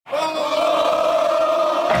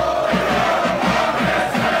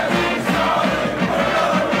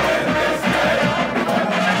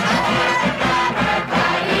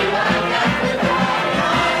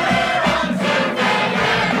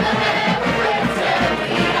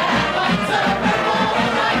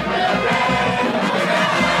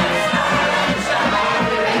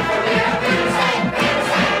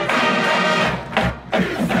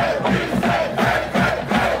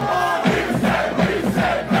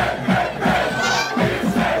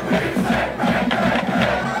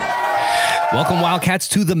Wildcats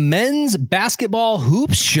to the Men's Basketball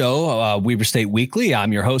Hoops Show, Weber State Weekly.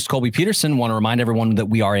 I'm your host, Colby Peterson. Want to remind everyone that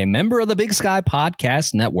we are a member of the Big Sky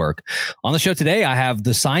Podcast Network. On the show today, I have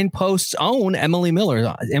the Signpost's own Emily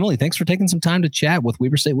Miller. Emily, thanks for taking some time to chat with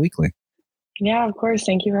Weber State Weekly. Yeah, of course.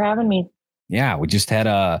 Thank you for having me. Yeah, we just had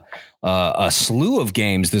a slew of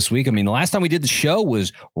games this week. I mean, the last time we did the show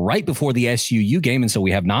was right before the SUU game, and so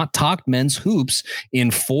we have not talked men's hoops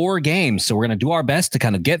in 4 games. So we're going to do our best to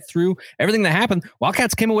kind of get through everything that happened.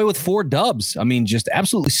 Wildcats came away with 4 dubs. I mean, just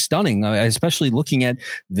absolutely stunning, especially looking at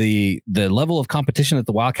the level of competition that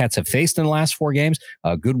the Wildcats have faced in the last 4 games.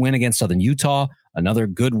 A good win against Southern Utah, another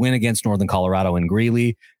good win against Northern Colorado in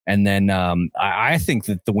Greeley. And then I think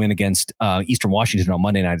that the win against Eastern Washington on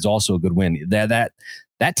Monday night is also a good win. That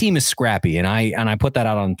team is scrappy, and I put that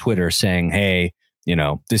out on Twitter saying, hey, you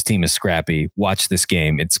know, this team is scrappy. Watch this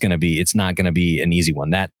game. It's not gonna be an easy one.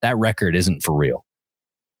 That record isn't for real.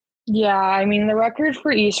 Yeah, I mean, the record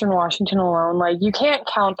for Eastern Washington alone, like, you can't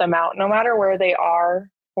count them out, no matter where they are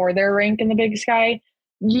or their rank in the Big Sky.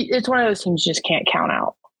 It's one of those teams you just can't count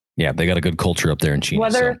out. Yeah, they got a good culture up there in Chino.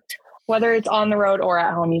 Whether it's on the road or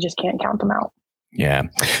at home, you just can't count them out. Yeah.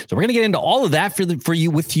 So we're going to get into all of that for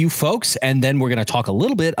you folks. And then we're going to talk a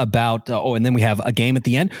little bit about, and then we have a game at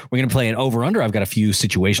the end. We're going to play an over under. I've got a few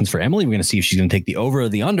situations for Emily. We're going to see if she's going to take the over or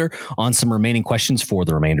the under on some remaining questions for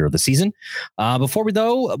the remainder of the season. Before we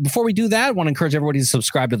do that, I want to encourage everybody to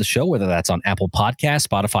subscribe to the show, whether that's on Apple Podcasts,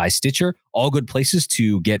 Spotify, Stitcher, all good places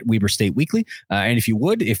to get Weber State Weekly. And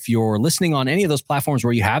if you're listening on any of those platforms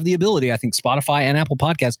where you have the ability, I think Spotify and Apple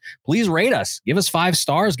Podcasts, please rate us, give us 5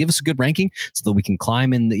 stars, give us a good ranking so that we can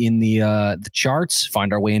climb in the charts,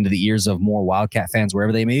 find our way into the ears of more Wildcat fans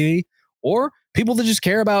wherever they may be, or people that just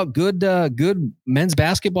care about good men's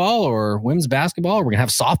basketball or women's basketball. We're gonna have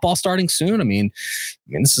softball starting soon. I mean,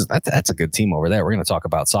 that's a good team over there. We're gonna talk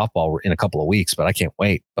about softball in a couple of weeks, but I can't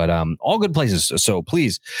wait. But all good places. So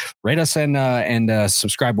please rate us and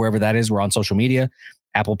subscribe wherever that is. We're on social media.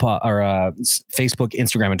 Facebook,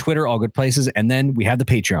 Instagram, and Twitter, all good places. And then we have the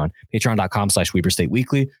patreon.com/Weber State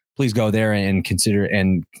Weekly. Please go there and consider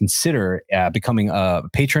becoming a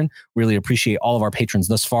patron. Really appreciate all of our patrons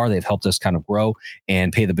thus far. They've helped us kind of grow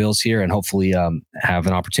and pay the bills here, and hopefully have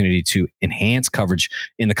an opportunity to enhance coverage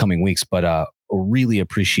in the coming weeks. But really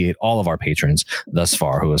appreciate all of our patrons thus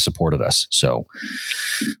far who have supported us. So,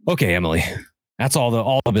 okay, Emily. That's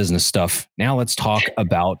all the business stuff. Now let's talk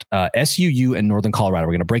about SUU and Northern Colorado.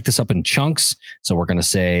 We're going to break this up in chunks. So we're going to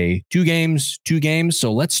say 2 games.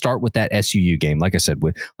 So let's start with that SUU game. Like I said,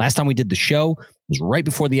 last time we did the show, it was right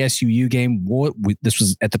before the SUU game. This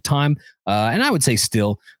was at the time, and I would say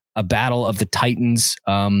still, a battle of the Titans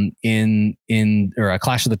or a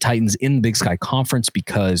clash of the Titans in the Big Sky Conference,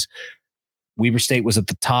 because Weber State was at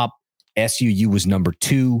the top. SUU was number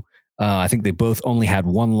 2. I think they both only had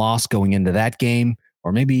 1 loss going into that game,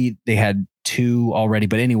 or maybe they had 2 already.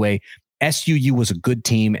 But anyway, SUU was a good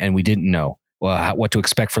team, and we didn't know what to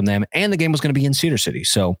expect from them. And the game was going to be in Cedar City.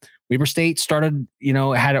 So Weber State started,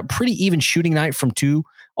 had a pretty even shooting night from 2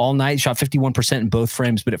 all night, shot 51% in both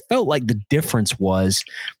frames. But it felt like the difference was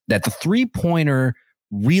that the 3-pointer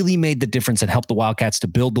really made the difference and helped the Wildcats to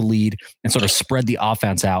build the lead and sort of spread the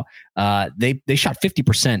offense out. They shot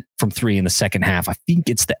 50% from 3 in the second half. I think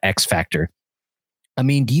it's the X factor. I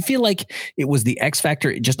mean, do you feel like it was the X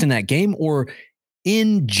factor just in that game, or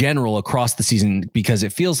in general across the season? Because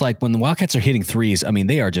it feels like when the Wildcats are hitting 3s, I mean,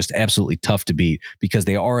 they are just absolutely tough to beat because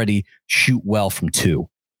they already shoot well from 2.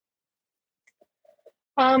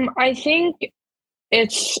 I think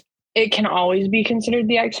it can always be considered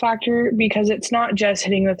the X factor, because it's not just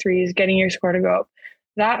hitting the 3s, getting your score to go up.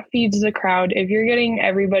 That feeds the crowd. If you're getting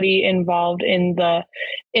everybody involved in the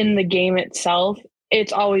game itself,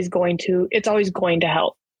 it's always going to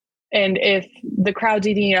help. And if the crowd's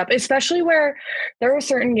eating it up, especially where there were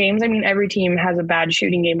certain games, I mean, every team has a bad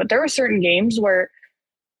shooting game, but there were certain games where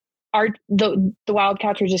the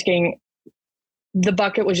Wildcats were just getting, the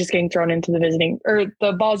bucket was just getting thrown into the visiting, or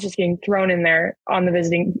the ball's just getting thrown in there from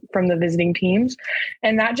the visiting teams.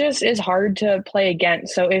 And that just is hard to play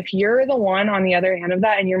against. So if you're the one on the other hand of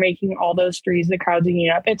that and you're making all those 3s, the crowd's eating it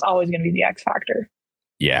up, it's always going to be the X factor.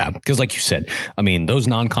 Yeah. Because like you said, I mean, those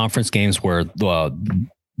non-conference games where the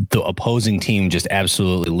opposing team just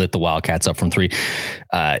absolutely lit the Wildcats up from 3.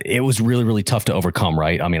 It was really, really tough to overcome,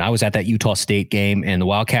 right? I mean, I was at that Utah State game, and the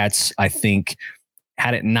Wildcats, I think,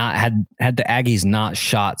 had the Aggies not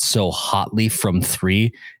shot so hotly from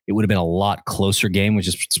 3, it would have been a lot closer game,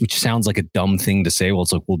 which sounds like a dumb thing to say. Well,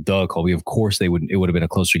 it's like, well, duh, Colby, of course it would have been a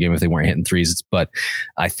closer game if they weren't hitting threes. But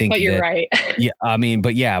I think you're right. Yeah, I mean,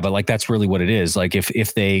 but like that's really what it is. Like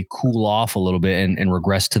if they cool off a little bit and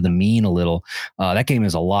regress to the mean a little, that game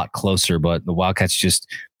is a lot closer. But the Wildcats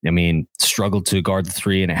just, I mean, struggled to guard the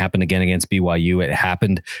three, and it happened again against BYU. It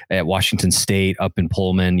happened at Washington State up in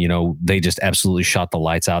Pullman. You know, they just absolutely shot the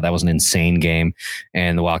lights out. That was an insane game.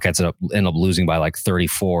 And the Wildcats end up losing by like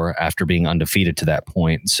 34 after being undefeated to that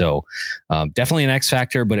point. So definitely an X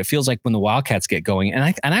factor, but it feels like when the Wildcats get going,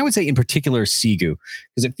 and I would say in particular Segu,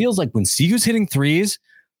 because it feels like when Segu's hitting threes,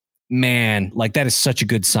 man, like that is such a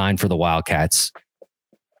good sign for the Wildcats.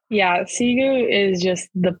 Yeah, Segu is just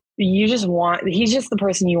he's just the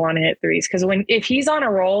person you want to hit threes, because if he's on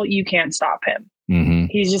a roll, you can't stop him. Mm-hmm.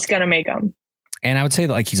 He's just going to make them. And I would say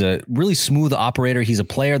that like he's a really smooth operator. He's a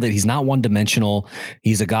player that he's not one dimensional.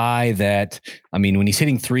 He's a guy that, I mean, when he's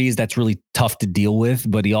hitting threes, that's really tough to deal with,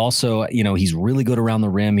 but he also, you know, he's really good around the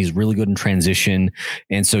rim. He's really good in transition.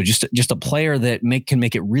 And so just a player that can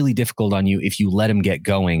make it really difficult on you if you let him get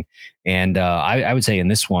going. And I would say in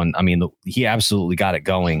this one, I mean, he absolutely got it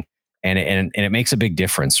going. And it makes a big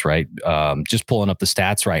difference, right? Just pulling up the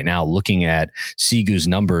stats right now, looking at Segu's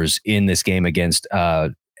numbers in this game against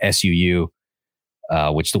SUU,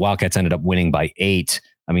 which the Wildcats ended up winning by 8.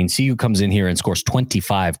 I mean, Segu comes in here and scores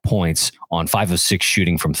 25 points on 5 of 6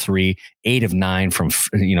 shooting from 3, 8 of 9 from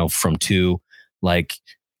 2. Like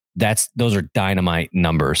those are dynamite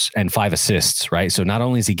numbers, and 5 assists, right? So not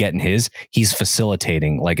only is he getting his, he's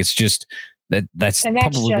facilitating. Like it's just that's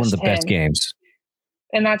probably one of the best games.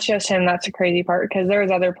 And that's just him. That's the crazy part, because there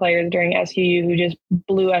was other players during SUU who just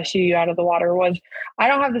blew SUU out of the water. I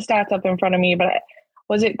don't have the stats up in front of me, but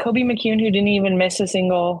was it Kobe McCune who didn't even miss a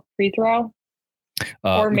single free throw?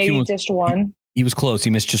 Or maybe just one? He was close. He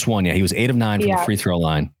missed just one. Yeah, he was 8 of 9 from the free throw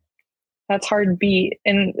line. That's hard to beat.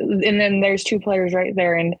 And then there's 2 players right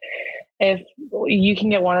there. And if you can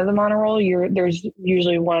get one of them on a roll, there's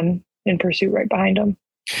usually one in pursuit right behind them.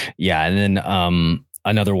 Yeah, and then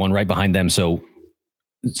another one right behind them. So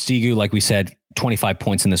Segu, like we said, 25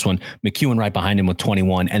 points in this one. McEwen right behind him with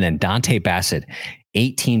 21. And then Dante Bassett,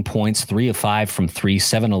 18 points, 3 of 5 from 3,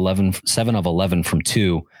 7 of 11 from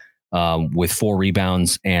 2, with 4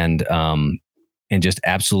 rebounds and just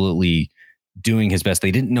absolutely doing his best.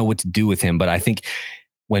 They didn't know what to do with him, but I think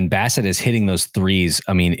when Bassett is hitting those threes,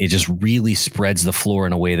 I mean, it just really spreads the floor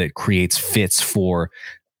in a way that creates fits for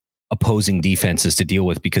opposing defenses to deal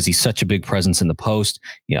with, because he's such a big presence in the post.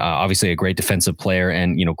 Obviously a great defensive player,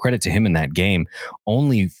 and credit to him in that game.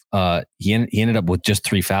 Only he ended up with just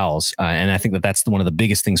 3 fouls, and I think that's one of the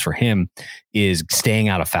biggest things for him is staying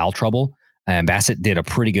out of foul trouble. And Bassett did a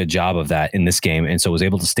pretty good job of that in this game, and so was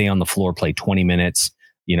able to stay on the floor, play 20 minutes.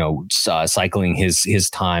 Cycling his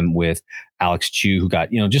time with Alex Chu, who got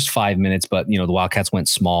just 5 minutes, but the Wildcats went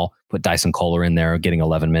small, put Dyson Kohler in there, getting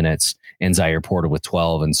 11 minutes. And Zaire Porter with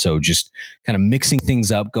 12. And so just kind of mixing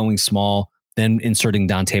things up, going small, then inserting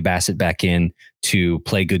Dante Bassett back in to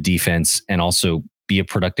play good defense and also be a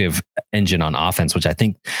productive engine on offense, which I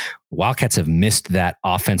think Wildcats have missed that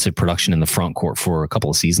offensive production in the front court for a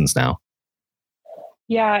couple of seasons now.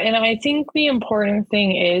 Yeah, and I think the important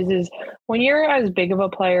thing is when you're as big of a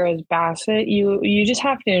player as Bassett, you just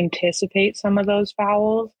have to anticipate some of those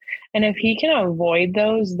fouls. And if he can avoid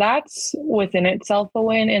those, that's within itself a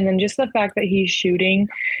win. And then just the fact that he's shooting.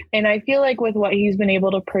 And I feel like with what he's been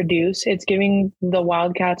able to produce, it's giving the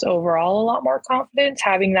Wildcats overall a lot more confidence,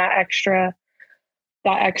 having that extra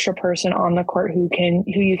person on the court who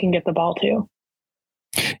you can get the ball to.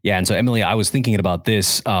 Yeah. And so, Emily, I was thinking about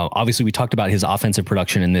this. Obviously, we talked about his offensive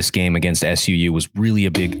production in this game against SUU was really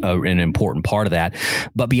a big, an important part of that.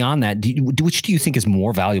 But beyond that, which do you think is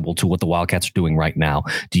more valuable to what the Wildcats are doing right now?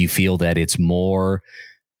 Do you feel that it's more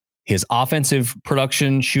his offensive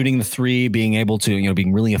production, shooting the three, being able to,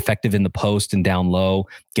 being really effective in the post and down low,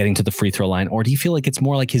 getting to the free throw line? Or do you feel like it's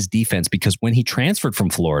more like his defense? Because when he transferred from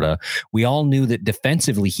Florida, we all knew that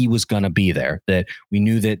defensively he was going to be there, that we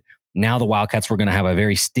knew that now the Wildcats were going to have a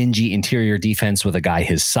very stingy interior defense with a guy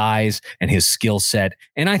his size and his skill set.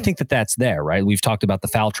 And I think that that's there, right? We've talked about the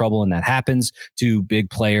foul trouble, and that happens to big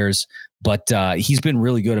players, but he's been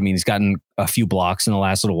really good. I mean, he's gotten a few blocks in the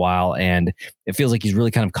last little while, and it feels like he's really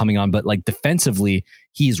kind of coming on. But like defensively,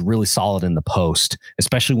 he's really solid in the post,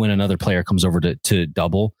 especially when another player comes over to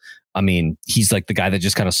double. I mean, he's like the guy that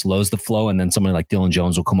just kind of slows the flow, and then someone like Dylan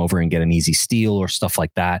Jones will come over and get an easy steal or stuff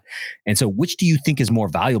like that. And so which do you think is more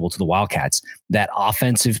valuable to the Wildcats? That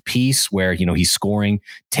offensive piece where, he's scoring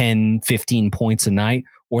 10, 15 points a night,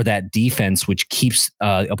 or that defense which keeps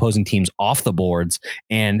opposing teams off the boards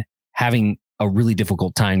and having a really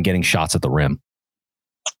difficult time getting shots at the rim?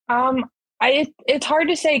 It's hard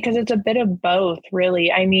to say because it's a bit of both,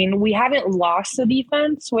 really. I mean, we haven't lost the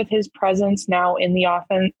defense with his presence now in the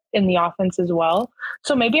offense as well.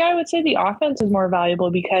 So maybe I would say the offense is more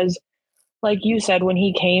valuable because, like you said, when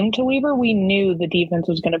he came to Weber, we knew the defense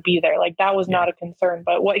was going to be there. Like that was not a concern.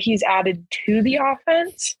 But what he's added to the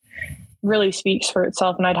offense really speaks for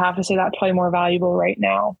itself, and I'd have to say that's probably more valuable right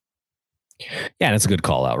now. Yeah, that's a good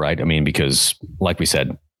call out, right? I mean, because like we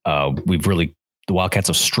said, the Wildcats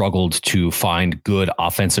have struggled to find good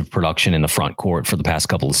offensive production in the front court for the past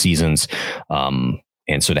couple of seasons.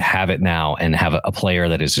 And so to have it now and have a player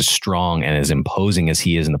that is as strong and as imposing as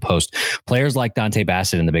he is in the post, players like Dante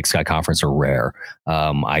Bassett in the Big Sky Conference are rare.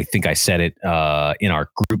 I think I said it in our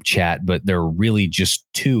group chat, but there are really just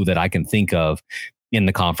two that I can think of in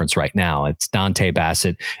the conference right now. It's Dante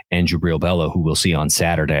Bassett and Jubrile Belo, who we'll see on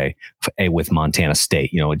Saturday with Montana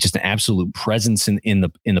State. Just an absolute presence in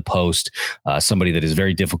the post, somebody that is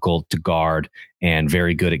very difficult to guard and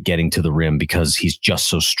very good at getting to the rim because he's just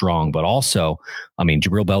so strong. But also, I mean,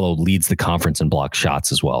 Jubrile Belo leads the conference in block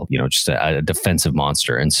shots as well. Just a defensive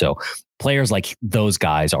monster. And so players like those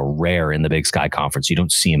guys are rare in the Big Sky Conference. You don't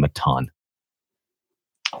see them a ton.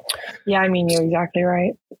 Yeah, I mean, you're exactly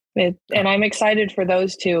right. And I'm excited for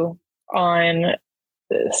those two on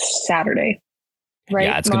Saturday, right?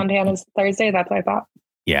 Yeah, Montana's Thursday. That's what I thought.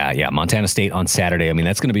 Yeah. Montana State on Saturday. I mean,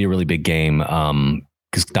 that's going to be a really big game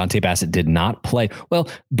because Dante Bassett did not play. Well,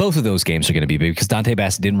 both of those games are going to be big because Dante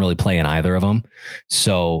Bassett didn't really play in either of them.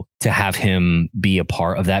 So to have him be a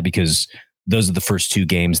part of that, because those are the first two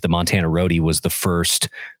games. The Montana Roadie was the first.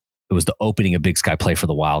 It was the opening of Big Sky play for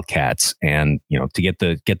the Wildcats, and to get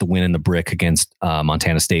the win in the brick against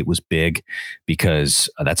Montana State was big because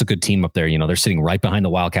that's a good team up there. They're sitting right behind the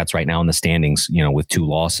Wildcats right now in the standings. With 2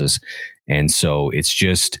 losses, and so it's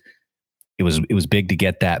just it was big to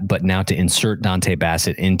get that. But now to insert Dante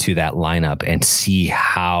Bassett into that lineup and see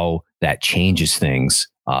how that changes things,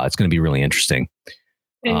 it's going to be really interesting.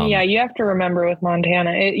 And you have to remember with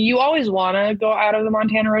Montana, you always want to go out of the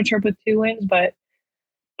Montana road trip with 2 wins, but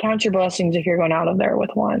count your blessings if you're going out of there with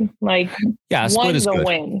 1. A split is good.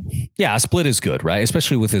 Win. Yeah, a split is good, right?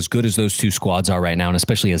 Especially with as good as those 2 squads are right now, and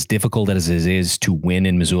especially as difficult as it is to win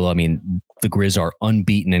in Missoula. I mean, the Grizz are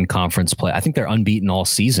unbeaten in conference play. I think they're unbeaten all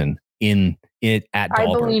season in it at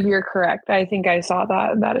Dahlberg. I believe you're correct. I think I saw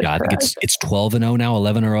that. That is correct. I think it's 12-0 now,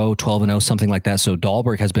 11-0, 12-0, something like that. So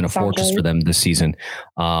Dahlberg has been a fortress for them this season.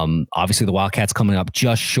 Obviously, the Wildcats coming up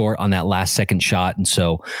just short on that last second shot, and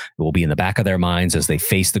so it will be in the back of their minds as they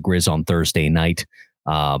face the Grizz on Thursday night.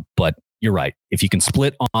 But you're right. If you can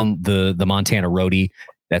split on the Montana Roadie,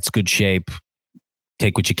 that's good shape.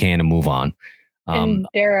 Take what you can and move on. And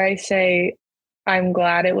dare I say, I'm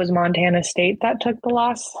glad it was Montana State that took the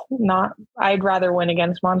loss. I'd rather win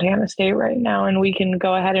against Montana State right now, and we can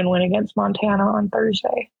go ahead and win against Montana on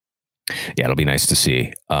Thursday. Yeah, it'll be nice to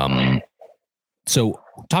see. So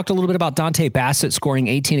talked a little bit about Dante Bassett scoring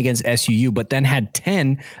 18 against SUU, but then had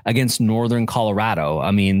 10 against Northern Colorado. I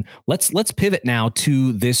mean, let's pivot now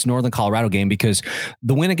to this Northern Colorado game because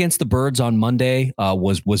the win against the Birds on Monday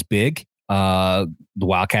was big. The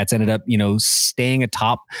Wildcats ended up, staying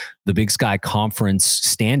atop the Big Sky Conference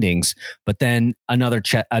standings, but then another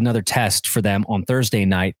test for them on Thursday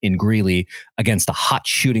night in Greeley against a hot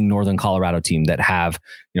shooting Northern Colorado team that have,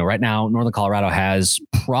 right now, Northern Colorado has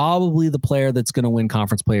probably the player that's going to win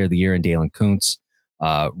Conference Player of the Year in Dalen Kuntz.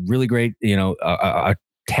 Really great, a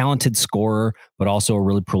talented scorer, but also a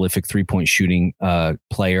really prolific 3-point shooting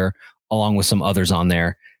player, along with some others on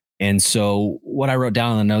there. And so what I wrote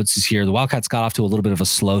down in the notes is here, the Wildcats got off to a little bit of a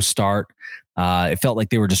slow start. It felt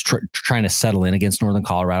like they were just trying to settle in against Northern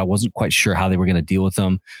Colorado. Wasn't quite sure how they were going to deal with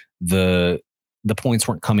them. The points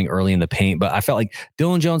weren't coming early in the paint, but I felt like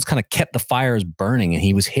Dylan Jones kind of kept the fires burning, and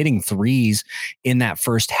he was hitting threes in that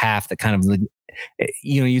first half that kind of,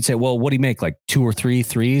 you'd say, well, what do you make? Like 2 or 3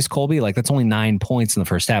 threes, Colby? Like that's only 9 points in the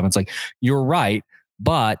first half. And it's like, you're right,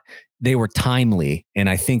 but they were timely. And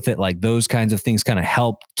I think that those kinds of things kind of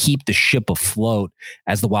helped keep the ship afloat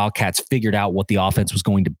as the Wildcats figured out what the offense was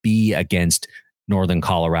going to be against Northern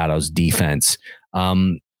Colorado's defense.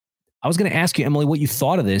 I was going to ask you, Emily, what you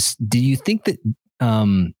thought of this. Do you think that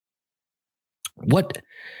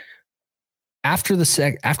after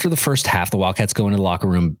the first half, the Wildcats go into the locker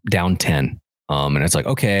room down 10? And it's like,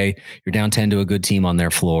 okay, you're down 10 to a good team on their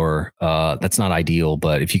floor. That's not ideal,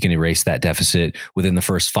 but if you can erase that deficit within the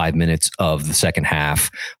first 5 minutes of the second half,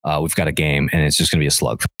 we've got a game, and it's just going to be a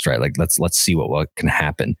slugfest, right? Let's see what can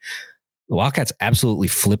happen. The Wildcats absolutely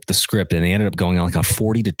flipped the script and they ended up going on like a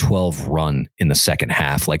 40-12 run in the second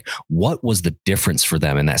half. Like, what was the difference for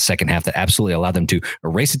them in that second half that absolutely allowed them to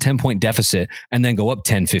erase a 10-point deficit and then go up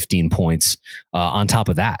 10, 15 points on top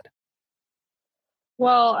of that?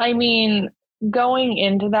 Well, I mean, going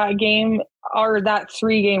into that game or that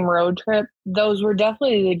 3-game road trip, those were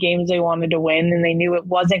definitely the games they wanted to win, and they knew it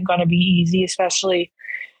wasn't going to be easy, especially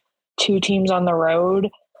 2 teams on the road.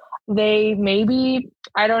 They maybe,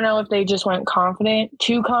 I don't know if they just went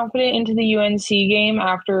too confident into the UNC game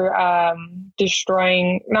after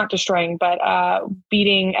beating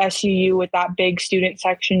SUU with that big student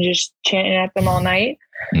section just chanting at them all night.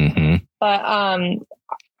 Mm-hmm. But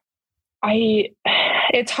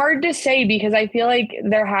it's hard to say because I feel like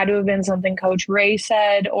there had to have been something Coach Ray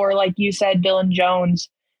said, or like you said, Dylan Jones.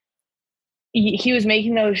 He was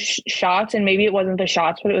making those shots, and maybe it wasn't the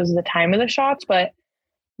shots, but it was the time of the shots. But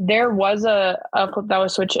there was a flip that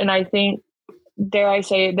was switched, and I think, dare I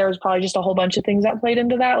say, there was probably just a whole bunch of things that played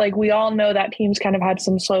into that. Like, we all know that teams kind of had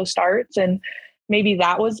some slow starts, and maybe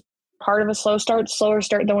that was part of a slower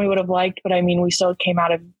start than we would have liked. But I mean, we still came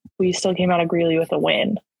out of Greeley with a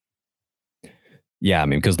win. Yeah, I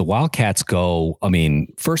mean, because the Wildcats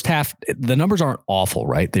first half, the numbers aren't awful,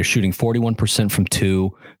 right? They're shooting 41% from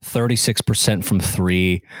 2, 36% from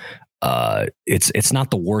 3. It's not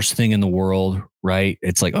the worst thing in the world, right?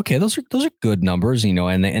 It's like, okay, those are good numbers,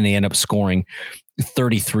 and they end up scoring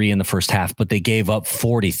 33 in the first half, but they gave up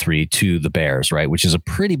 43 to the Bears, right? Which is a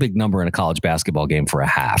pretty big number in a college basketball game for a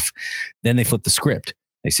half. Then they flip the script.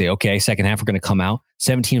 They say, okay, second half, we're going to come out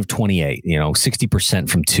 17 of 28, 60%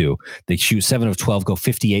 from 2. They shoot 7 of 12, go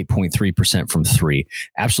 58.3% from 3.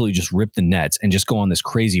 Absolutely just rip the nets and just go on this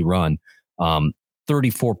crazy run.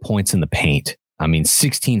 34 points in the paint. I mean,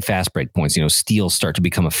 16 fast break points. Steals start to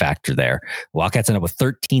become a factor there. Wildcats end up with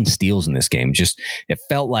 13 steals in this game. It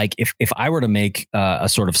felt like if I were to make a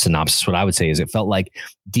sort of synopsis, what I would say is it felt like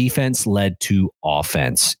defense led to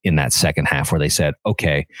offense in that second half, where they said,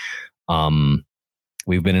 okay,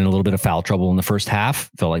 we've been in a little bit of foul trouble in the first half.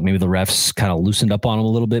 Felt like maybe the refs kind of loosened up on them a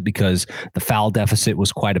little bit because the foul deficit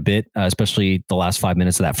was quite a bit, especially the last 5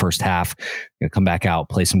 minutes of that first half. Come back out,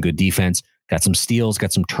 play some good defense, got some steals,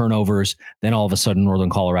 got some turnovers. Then all of a sudden, Northern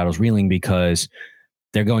Colorado's reeling because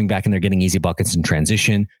they're going back and they're getting easy buckets in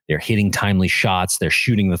transition. They're hitting timely shots. They're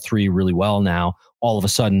shooting the 3 really well now. All of a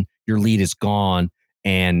sudden, your lead is gone,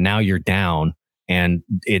 and now you're down. And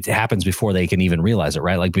it happens before they can even realize it,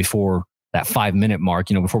 right? Like before that 5-minute mark,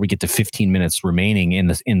 before we get to 15 minutes remaining in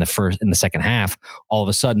the second half, all of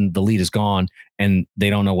a sudden the lead is gone and they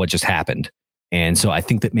don't know what just happened. And so I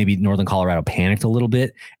think that maybe Northern Colorado panicked a little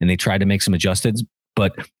bit and they tried to make some adjustments,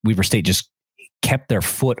 but Weber State just kept their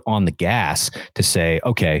foot on the gas to say,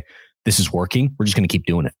 okay, this is working. We're just going to keep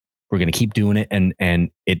doing it. We're going to keep doing it. And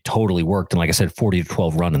it totally worked. And like I said,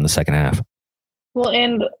 40-12 run in the second half. Well,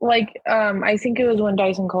 and I think it was when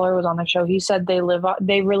Dyson Kohler was on the show, he said they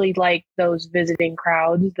really like those visiting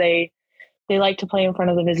crowds. They like to play in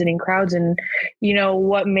front of the visiting crowds. And,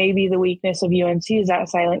 what may be the weakness of UNC is that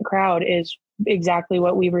silent crowd is exactly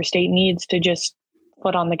what Weber State needs to just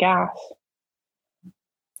foot on the gas.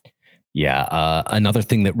 Yeah. Another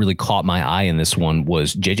thing that really caught my eye in this one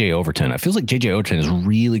was JJ Overton. It feels like JJ Overton has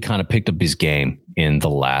really kind of picked up his game in the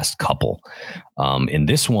last couple. In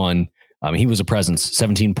this one, he was a presence,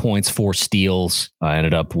 17 points, 4 steals,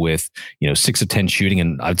 ended up with, 6 of 10 shooting.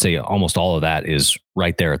 And I'd say almost all of that is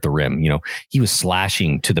right there at the rim. He was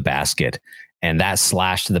slashing to the basket, and that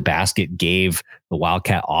slash to the basket gave the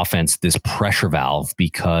Wildcat offense this pressure valve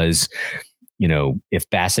because, if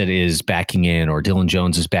Bassett is backing in or Dylan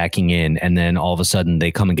Jones is backing in, and then all of a sudden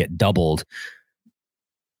they come and get doubled,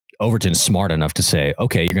 Overton's smart enough to say,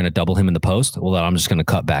 okay, you're going to double him in the post. Well, then I'm just going to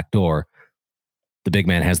cut back door. The big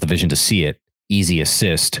man has the vision to see it. Easy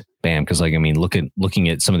assist. Bam. Because looking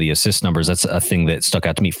at some of the assist numbers, that's a thing that stuck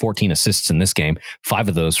out to me. 14 assists in this game. 5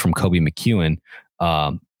 of those from Kobe McEwen.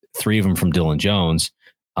 3 of them from Dylan Jones.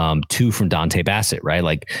 2 from Dante Bassett, right?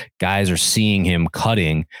 Like, guys are seeing him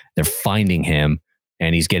cutting. They're finding him,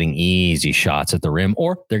 and he's getting easy shots at the rim,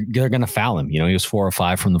 or they're going to foul him. He was 4 or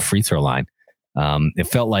 5 from the free throw line. It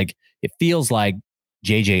feels like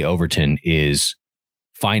JJ Overton is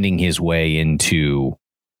finding his way into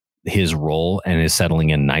his role and is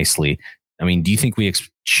settling in nicely. I mean, do you think we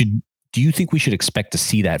should expect to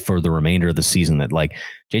see that for the remainder of the season, that like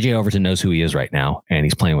JJ Overton knows who he is right now and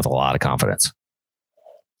he's playing with a lot of confidence?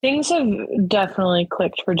 Things have definitely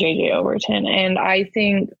clicked for JJ Overton. And I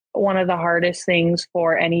think one of the hardest things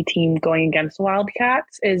for any team going against the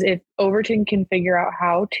Wildcats is if Overton can figure out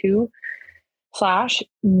how to slash,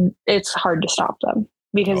 it's hard to stop them.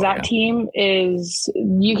 because that team is,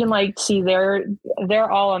 you can like see they're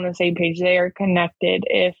all on the same page. They are connected.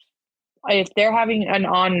 If they're having an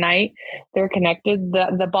on night, they're connected.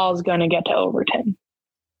 The ball is going to get to Overton.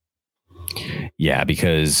 Yeah,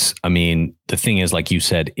 because I mean, the thing is, like you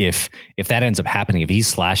said, if that ends up happening, if he's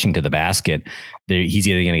slashing to the basket, he's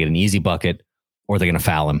either going to get an easy bucket or they're going to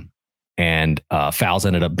foul him. And fouls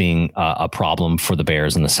ended up being a problem for the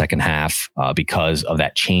Bears in the second half because of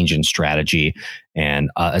that change in strategy.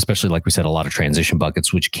 And especially, like we said, a lot of transition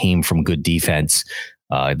buckets, which came from good defense.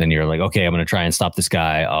 Then you're like, okay, I'm going to try and stop this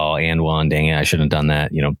guy. Oh, and one, dang it, I shouldn't have done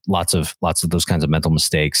that. You know, lots of those kinds of mental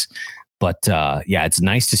mistakes. But yeah, it's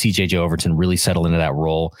nice to see JJ Overton really settle into that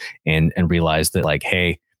role and realize that, like,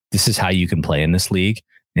 hey, this is how you can play in this league.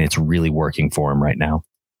 And it's really working for him right now.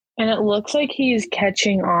 And it looks like he's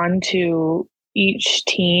catching on to each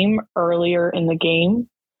team earlier in the game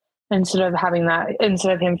instead of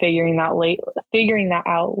him figuring that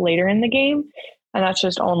out later in the game. And that's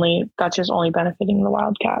just only benefiting the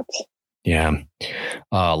Wildcats. Yeah.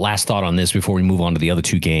 Last thought on this before we move on to the other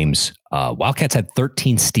two games. Wildcats had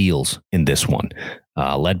 13 steals in this one,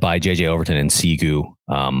 led by JJ Overton and Sigu.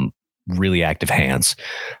 Really active hands.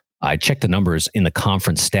 I checked the numbers in the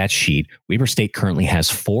conference stat sheet. Weber State currently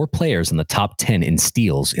has 4 players in the top 10 in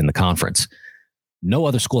steals in the conference. No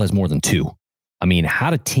other school has more than 2. I mean,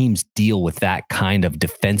 how do teams deal with that kind of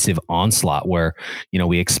defensive onslaught where, you know,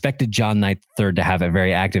 we expected John Knight III to have a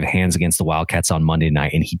very active hands against the Wildcats on Monday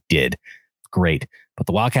night, and he did. Great. But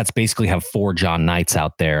the Wildcats basically have 4 John Knights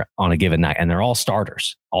out there on a given night, and they're all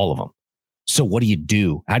starters, all of them. So what do you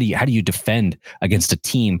do? How do you defend against a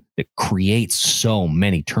team that creates so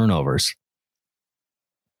many turnovers?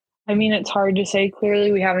 I mean, it's hard to say.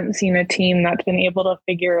 Clearly, we haven't seen a team that's been able to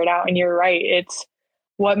figure it out. And you're right. It's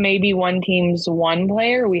what maybe one team's one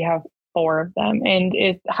player. We have 4 of them. And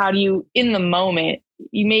how do you, in the moment,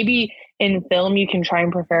 you maybe in film, you can try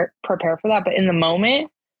and prepare for that. But in the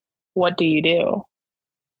moment, what do you do?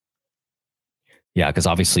 Yeah, because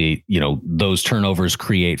obviously, you know, those turnovers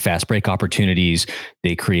create fast break opportunities.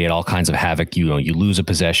 They create all kinds of havoc. You know, you lose a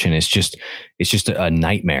possession. It's just a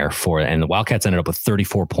nightmare for it. And the Wildcats ended up with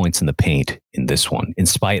 34 points in the paint in this one, in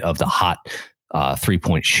spite of the hot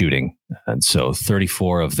 3-point shooting. And so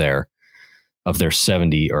 34 of their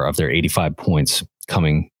 70 or of their 85 points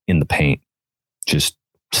coming in the paint. Just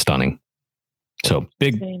stunning. So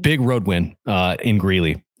big road win in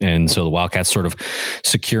Greeley. And so the Wildcats sort of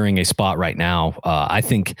securing a spot right now. I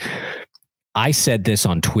think I said this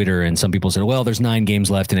on Twitter and some people said, well, there's 9 games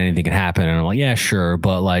left and anything can happen. And I'm like, yeah, sure.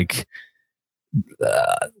 But like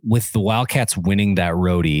with the Wildcats winning that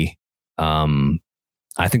roadie,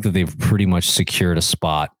 I think that they've pretty much secured a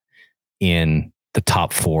spot in the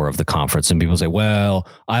top 4 of the conference. And people say, well,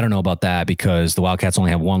 I don't know about that because the Wildcats only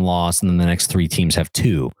have 1 loss and then the next 3 teams have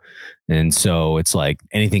 2. And so it's like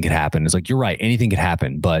anything could happen. It's like, you're right. Anything could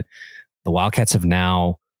happen. But the Wildcats have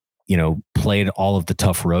now, you know, played all of the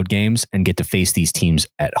tough road games and get to face these teams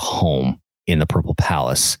at home in the Purple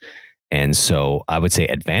Palace. And so I would say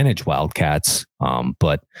advantage Wildcats,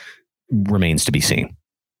 but remains to be seen.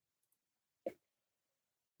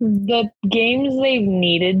 The games they've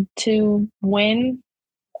needed to win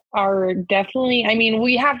are definitely, I mean,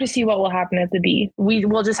 we have to see what will happen at the B. We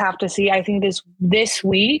will just have to see. I think this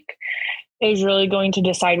week is really going to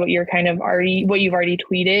decide what you've already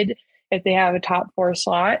tweeted, if they have a top 4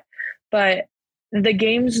 slot. But the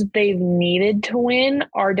games they've needed to win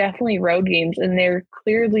are definitely road games, and they're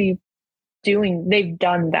clearly they've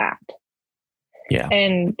done that. Yeah.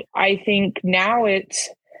 And I think now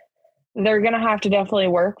they're going to have to definitely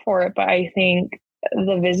work for it, but I think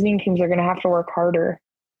the visiting teams are going to have to work harder.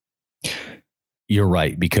 You're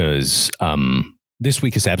right, because this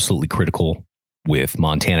week is absolutely critical with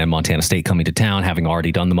Montana and Montana State coming to town, having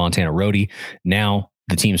already done the Montana Roadie. Now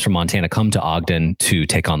the teams from Montana come to Ogden to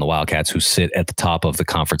take on the Wildcats, who sit at the top of the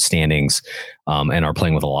conference standings and are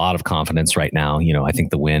playing with a lot of confidence right now. You know, I think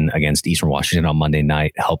the win against Eastern Washington on Monday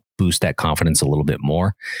night helped boost that confidence a little bit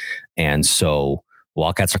more. And so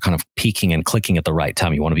Wildcats are kind of peaking and clicking at the right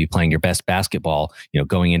time. You want to be playing your best basketball, you know,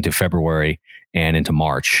 going into February and into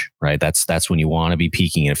March, right? That's when you want to be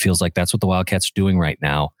peaking. And it feels like that's what the Wildcats are doing right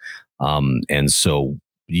now. And so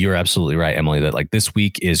you're absolutely right, Emily, that like this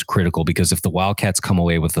week is critical, because if the Wildcats come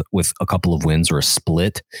away with a couple of wins or a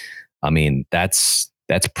split, I mean, that's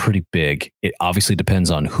pretty big. It obviously depends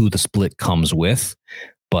on who the split comes with,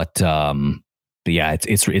 but yeah,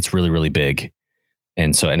 it's really, really big.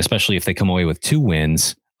 And so, and especially if they come away with 2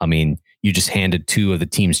 wins, I mean, you just handed 2 of the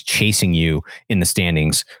teams chasing you in the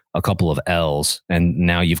standings a couple of L's, and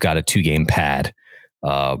now you've got a 2-game pad.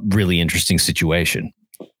 Really interesting situation.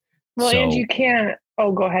 Well, and you can't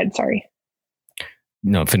Oh, go ahead. Sorry.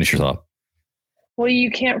 No, finish your thought. Well, you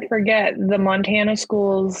can't forget the Montana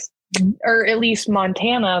schools, or at least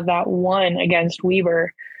Montana, that won against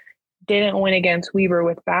Weber, didn't win against Weber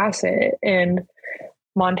with Bassett. And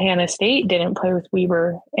Montana State didn't play with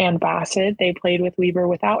Weber and Bassett. They played with Weber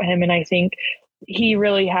without him. And I think he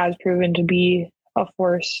really has proven to be a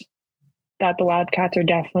force that the Wildcats are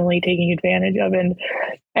definitely taking advantage of. And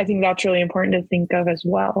I think that's really important to think of as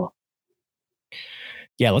well.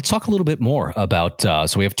 Yeah, let's talk a little bit more about,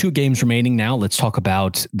 so we have 2 games remaining now. Let's talk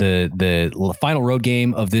about the final road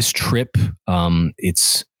game of this trip.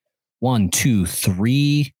 It's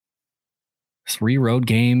 3 road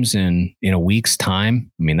games in a week's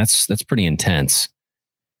time. I mean, that's pretty intense.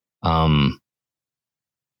 So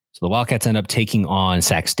the Wildcats end up taking on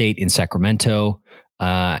Sac State in Sacramento,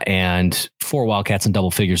 and 4 Wildcats in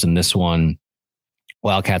double figures in this one.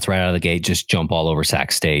 Wildcats right out of the gate just jump all over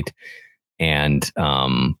Sac State. And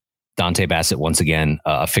Dante Bassett, once again,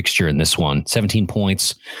 a fixture in this one. 17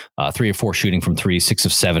 points, 3 of 4 shooting from 3, 6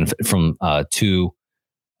 of 7 from 2.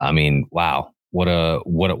 I mean, wow, what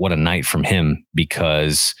a night from him,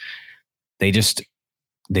 because they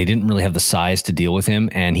didn't really have the size to deal with him,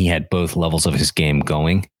 and he had both levels of his game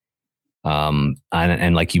going.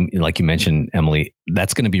 And like you mentioned, Emily,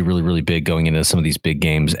 that's going to be really, really big going into some of these big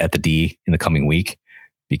games at the D in the coming week,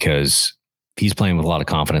 because he's playing with a lot of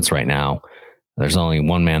confidence right now. There's only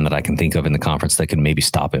one man that I can think of in the conference that can maybe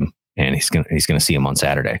stop him, and he's going to see him on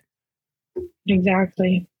Saturday.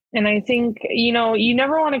 Exactly. And I think, you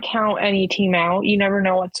never want to count any team out. You never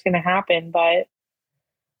know what's going to happen, but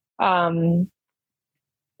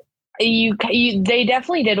they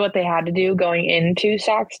definitely did what they had to do going into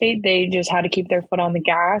Sac State. They just had to keep their foot on the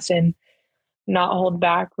gas and not hold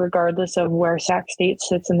back regardless of where Sac State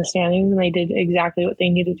sits in the standings. And they did exactly what they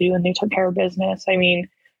needed to do, and they took care of business. I mean,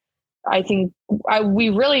 I think we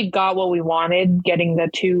really got what we wanted, getting the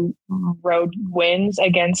 2 road wins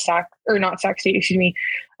against SUU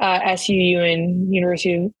and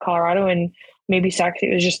University of Colorado. And maybe Sac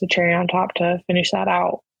State was just the cherry on top to finish that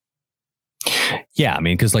out. Yeah, I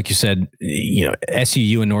mean, because like you said,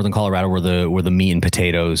 SUU and Northern Colorado were the meat and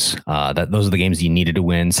potatoes. Those are the games you needed to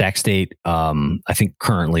win. Sac State, I think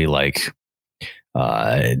currently at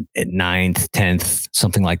 9th, 10th,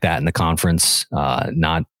 something like that in the conference.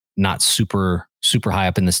 Not super high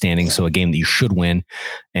up in the standings, so a game that you should win.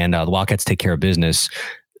 And the Wildcats take care of business.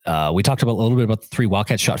 We talked a little bit about the 3.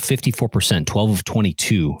 Wildcats shot 54%, 12 of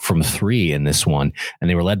 22 from 3 in this one, and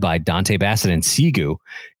they were led by Dante Bassett and Sigu.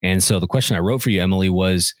 And so the question I wrote for you, Emily,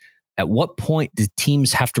 was, at what point do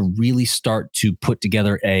teams have to really start to put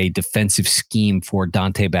together a defensive scheme for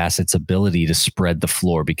Dante Bassett's ability to spread the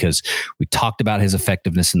floor? Because we talked about his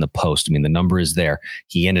effectiveness in the post. I mean, the number is there.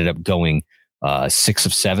 He ended up going 6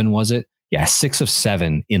 of 7, was it? Yeah, 6 of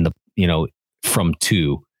 7 in the, from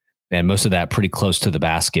 2. And most of that pretty close to the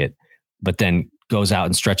basket, but then goes out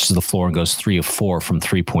and stretches the floor and goes 3 of 4 from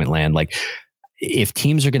 3-point land. Like, if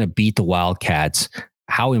teams are going to beat the Wildcats,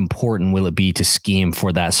 how important will it be to scheme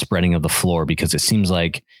for that spreading of the floor? Because it seems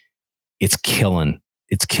like it's killing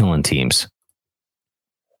teams.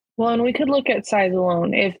 Well, and we could look at size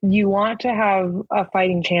alone. If you want to have a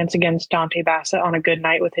fighting chance against Dante Bassett on a good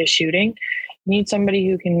night with his shooting, you need somebody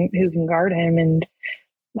who can guard him, and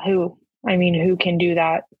who can do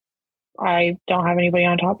that. I don't have anybody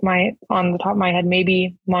on the top of my head.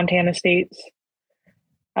 Maybe Montana State's.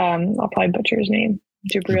 I'll probably butcher his name.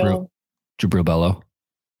 Jabril Bello.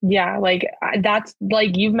 Yeah, that's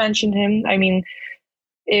you've mentioned him. I mean,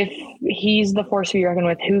 if he's the force to be reckoned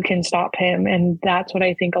with, who can stop him? And that's what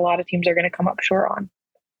I think a lot of teams are going to come up short on.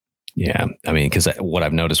 Yeah, I mean, because what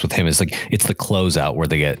I've noticed with him is it's the closeout where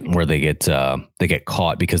they get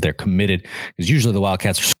caught, because they're committed. Because usually the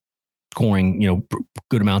Wildcats are scoring,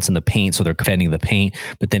 good amounts in the paint, so they're defending the paint.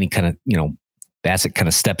 But then he kind of, Bassett kind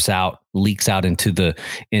of steps out, leaks out into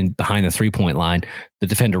behind the 3-point line. The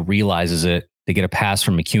defender realizes it. They get a pass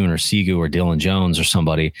from McEwen or Sigu or Dylan Jones or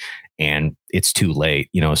somebody, and it's too late.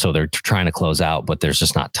 So they're trying to close out, but there's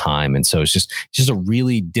just not time. And so it's just a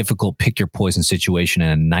really difficult pick your poison situation,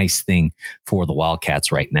 and a nice thing for the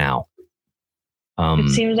Wildcats right now.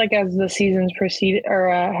 It seems like as the season's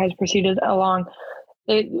has proceeded along,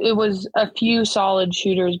 it was a few solid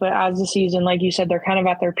shooters, but as the season, like you said, they're kind of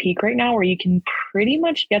at their peak right now, where you can pretty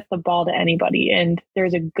much get the ball to anybody, and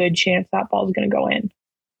there's a good chance that ball is going to go in.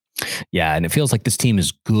 Yeah, and it feels like this team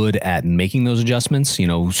is good at making those adjustments.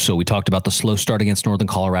 So we talked about the slow start against Northern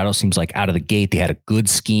Colorado. Seems like out of the gate they had a good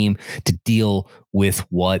scheme to deal with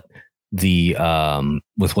what the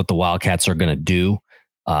Wildcats are going to do.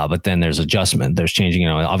 But then there's adjustment. There's changing.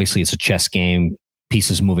 Obviously it's a chess game.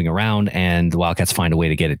 pieces moving around, and the Wildcats find a way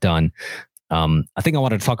to get it done. I think I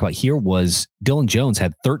wanted to talk about here was Dylan Jones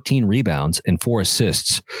had 13 rebounds and 4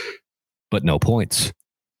 assists, but no points.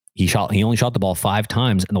 He only shot the ball 5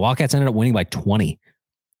 times, and the Wildcats ended up winning by 20.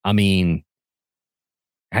 I mean,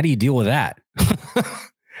 how do you deal with that?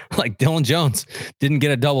 Like, Dylan Jones didn't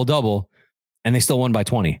get a double-double, and they still won by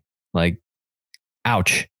 20. Like,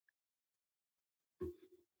 ouch.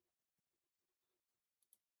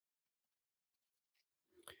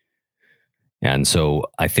 And so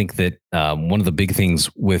I think that one of the big things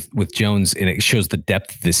with Jones, and it shows the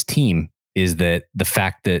depth of this team, is that the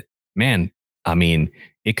fact that, man, I mean,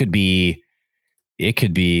 it could be,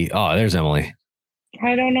 oh, there's Emily.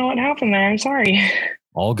 I don't know what happened there. I'm sorry.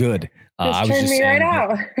 All good. Just turned me right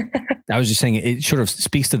out. I was just saying it sort of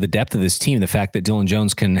speaks to the depth of this team. The fact that Dylan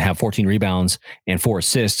Jones can have 14 rebounds and 4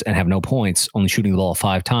 assists and have no points, only shooting the ball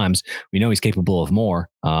 5 times. We know he's capable of more.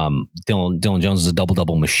 Dylan Jones is a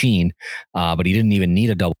double-double machine, but he didn't even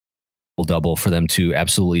need a double-double for them to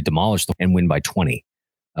absolutely demolish them and win by 20.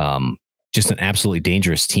 Just an absolutely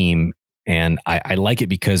dangerous team. And I like it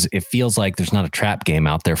because it feels like there's not a trap game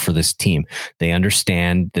out there for this team. They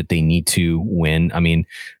understand that they need to win. I mean,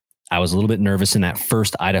 I was a little bit nervous in that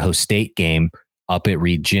first Idaho State game up at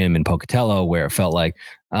Reed Gym in Pocatello, where it felt like,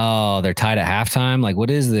 oh, they're tied at halftime. Like, what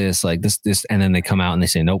is this? Like this, and then they come out and they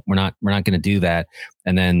say, nope, we're not going to do that.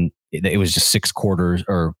 And then it was just 6 quarters,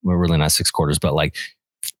 or well, really not 6 quarters, but like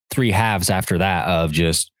 3 halves after that of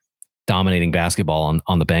just dominating basketball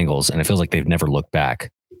on the Bengals. And it feels like they've never looked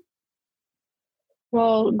back.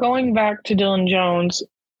 Well, going back to Dylan Jones,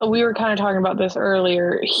 we were kind of talking about this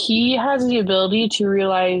earlier. He has the ability to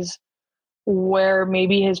realize where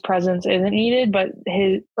maybe his presence isn't needed, but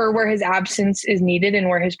where his absence is needed and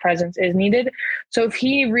where his presence is needed. So if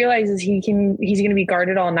he realizes he's going to be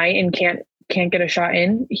guarded all night and can't get a shot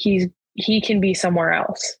in, he can be somewhere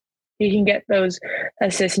else. He can get those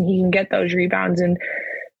assists and he can get those rebounds. And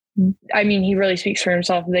I mean, he really speaks for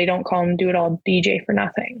himself. They don't call him do it all DJ for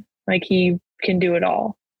nothing. Like, he can do it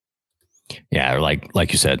all. Yeah,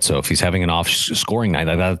 like you said. So if he's having an off scoring night,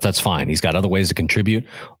 that's fine. He's got other ways to contribute.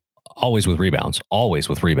 Always with rebounds.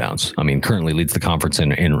 I mean, currently leads the conference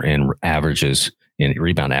in averages, in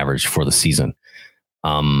rebound average for the season.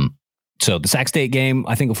 So the Sac State game,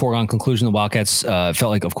 I think a foregone conclusion. The Wildcats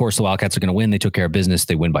felt like, of course, the Wildcats are going to win. They took care of business.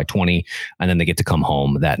 They win by 20, and then they get to come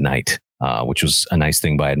home that night, which was a nice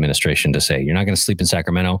thing by administration to say, you're not going to sleep in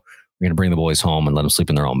Sacramento. We're going to bring the boys home and let them sleep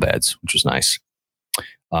in their own beds, which was nice.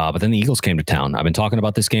 But then the Eagles came to town. I've been talking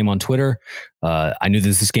about this game on Twitter. I knew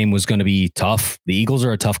this game was going to be tough. The Eagles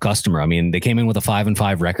are a tough customer. I mean, they came in with a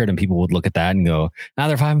 5-5 record, and people would look at that and go, "Nah,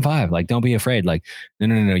 they're 5-5. Like, don't be afraid. Like,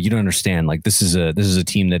 no, you don't understand. Like, this is a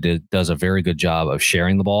team that does a very good job of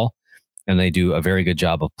sharing the ball, and they do a very good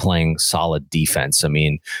job of playing solid defense. I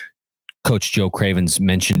mean, Coach Joe Cravens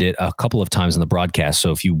mentioned it a couple of times in the broadcast.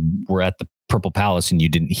 So if you were at the Purple Palace and you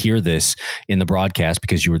didn't hear this in the broadcast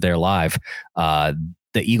because you were there live,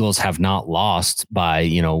 the Eagles have not lost by,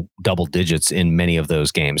 double digits in many of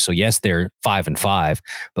those games. So yes, they're 5-5,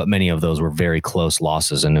 but many of those were very close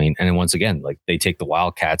losses. And I mean, and once again, like, they take the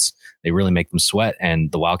Wildcats, they really make them sweat,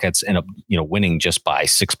 and the Wildcats end up, winning just by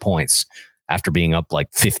 6 points after being up like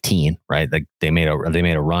 15, right? Like, they made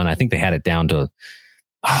a run. I think they had it down to,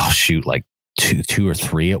 like two or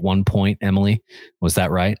 3 at one point. Emily, was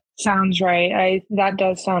that right? Sounds right. That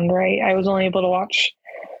does sound right. I was only able to watch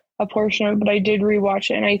a portion of it, but I did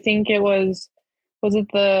rewatch it, and I think it was it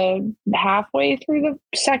the halfway through the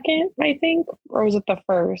second, I think, or was it the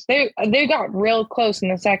first? They got real close in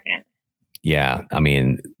the second. Yeah, I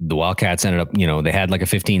mean, the Wildcats ended up, they had like a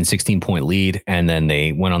 15, 16-point lead, and then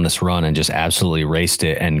they went on this run and just absolutely raced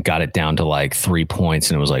it and got it down to like 3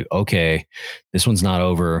 points, and it was like, okay, this one's not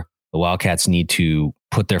over. The Wildcats need to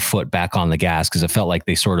put their foot back on the gas, because it felt like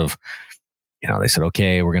they sort of, they said,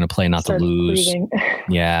 okay, we're going to play not to lose.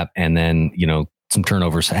 Yeah. And then, some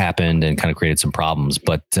turnovers happened and kind of created some problems.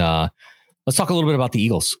 But let's talk a little bit about the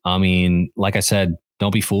Eagles. I mean, like I said,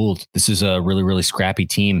 don't be fooled. This is a really, really scrappy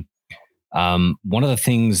team. One of the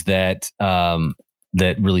things that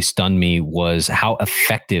really stunned me was how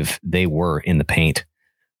effective they were in the paint.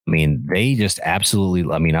 I mean, they just absolutely,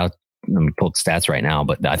 let me pull the stats right now,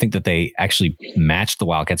 but I think that they actually matched the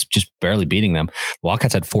Wildcats, just barely beating them. The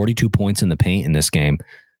Wildcats had 42 points in the paint in this game.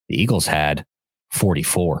 The Eagles had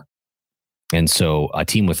 44. And so a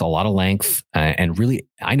team with a lot of length and really,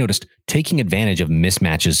 I noticed, taking advantage of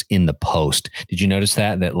mismatches in the post. Did you notice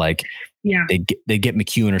that like, yeah, they get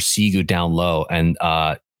McEwen or Sigu down low, and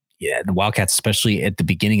yeah, the Wildcats, especially at the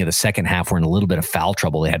beginning of the second half, were in a little bit of foul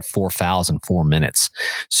trouble. They had 4 fouls in 4 minutes.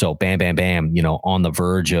 So bam, bam, bam, on the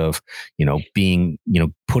verge of, being,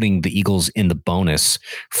 putting the Eagles in the bonus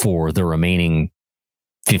for the remaining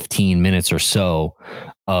 15 minutes or so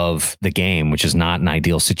of the game, which is not an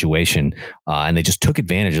ideal situation. And they just took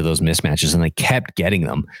advantage of those mismatches and they kept getting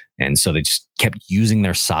them. And so they just kept using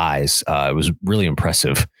their size. It was really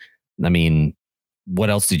impressive. I mean,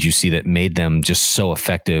 what else did you see that made them just so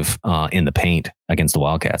effective in the paint against the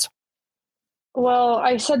Wildcats? Well,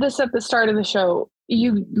 I said this at the start of the show.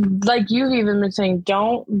 You've even been saying,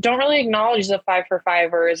 don't really acknowledge the 5 for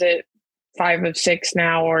 5, or is it 5 of 6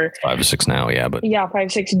 now, or 5 of 6 now? Yeah, but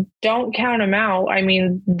 5, 6. Don't count them out. I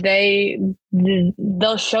mean,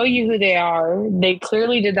 they'll show you who they are. They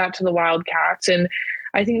clearly did that to the Wildcats, and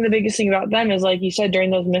I think the biggest thing about them is, like you said,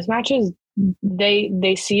 during those mismatches,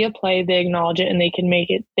 they see a play, they acknowledge it, and they can make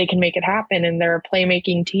it happen. And they're a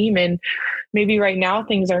playmaking team. And maybe right now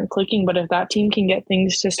things aren't clicking, but if that team can get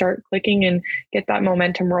things to start clicking and get that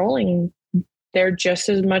momentum rolling, they're just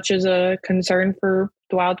as much as a concern for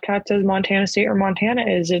the Wildcats as Montana State or Montana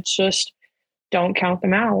is. It's just, don't count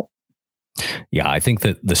them out. Yeah, I think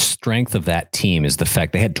that the strength of that team is the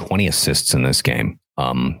fact they had 20 assists in this game.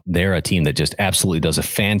 They're a team that just absolutely does a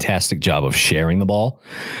fantastic job of sharing the ball,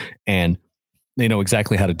 and they know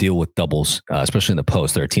exactly how to deal with doubles, especially in the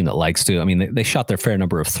post. They're a team that likes to. I mean, they shot their fair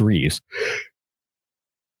number of threes,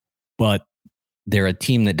 but they're a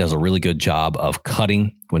team that does a really good job of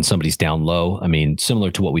cutting when somebody's down low. I mean, similar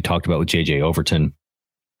to what we talked about with JJ Overton,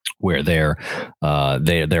 where they're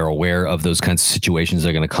aware of those kinds of situations.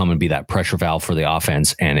 They're going to come and be that pressure valve for the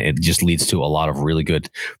offense, and it just leads to a lot of really good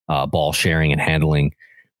ball sharing and handling.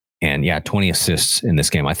 And yeah, 20 assists in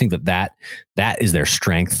this game. I think that is their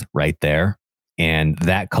strength right there. And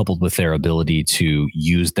that, coupled with their ability to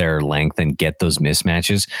use their length and get those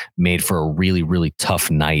mismatches, made for a really, really tough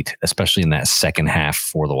night, especially in that second half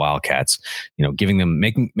for the Wildcats.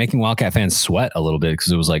 Making Wildcat fans sweat a little bit,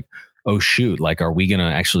 because it was like, oh shoot, like, are we going to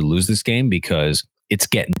actually lose this game? Because it's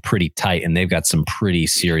getting pretty tight and they've got some pretty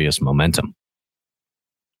serious momentum.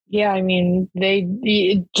 Yeah, I mean,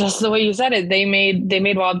 they just the way you said it, they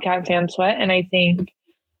made Wildcat fans sweat, and I think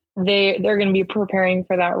they're going to be preparing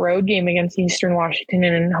for that road game against Eastern Washington,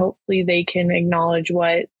 and hopefully they can acknowledge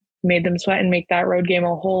what made them sweat and make that road game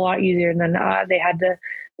a whole lot easier than they had to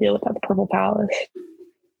deal with at the Purple Palace.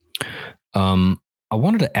 I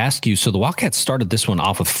wanted to ask you, so the Wildcats started this one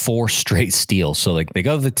off with 4 straight steals. So like they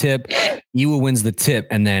go to the tip, Iowa wins the tip,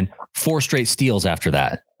 and then 4 straight steals after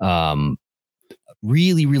that.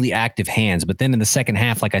 Really, really active hands. But then in the second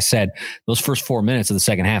half, like I said, those first 4 minutes of the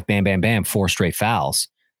second half, bam, bam, bam, 4 straight fouls.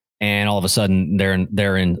 And all of a sudden they're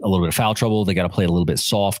in a little bit of foul trouble. They got to play a little bit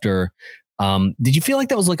softer. Did you feel like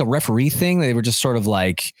that was like a referee thing? They were just sort of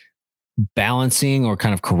like balancing or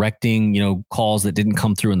kind of correcting, calls that didn't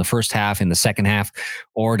come through in the first half, in the second half?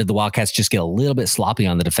 Or did the Wildcats just get a little bit sloppy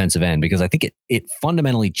on the defensive end? Because I think it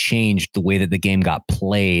fundamentally changed the way that the game got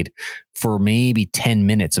played for maybe 10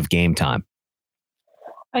 minutes of game time.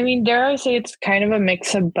 I mean, dare I say it's kind of a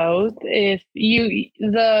mix of both. If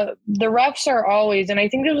the refs are always, and I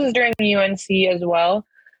think this was during UNC as well,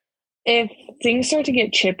 if things start to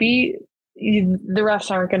get chippy, the refs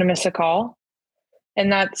aren't going to miss a call. And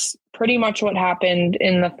that's pretty much what happened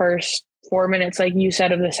in the first 4 minutes, like you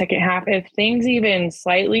said, of the second half. If things even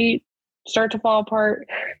slightly start to fall apart,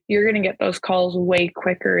 you're going to get those calls way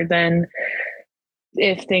quicker than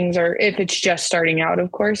if it's just starting out,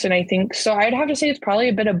 of course. And I think so. I'd have to say it's probably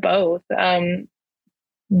a bit of both.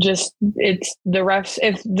 It's the refs.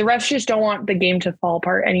 If the refs just don't want the game to fall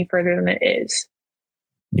apart any further than it is.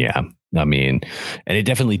 Yeah. I mean, and it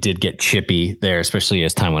definitely did get chippy there, especially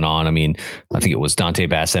as time went on. I mean, I think it was Dante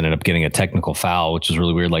Bass ended up getting a technical foul, which was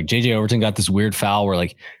really weird. Like JJ Overton got this weird foul where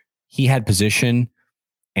like he had position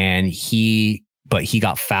and he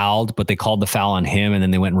got fouled, but they called the foul on him, and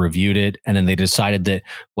then they went and reviewed it. And then they decided that,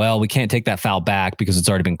 well, we can't take that foul back because it's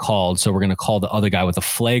already been called. So we're going to call the other guy with a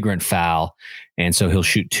flagrant foul. And so he'll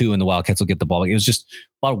shoot 2 and the Wildcats will get the ball. It was just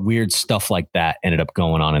a lot of weird stuff like that ended up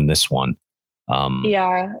going on in this one.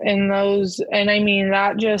 Yeah. And I mean,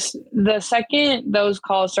 that just, the second those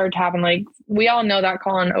calls started to happen, like we all know that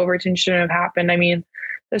call on Overton shouldn't have happened. I mean,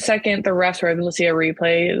 the second the refs were able to see a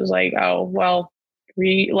replay, it was like, oh, well,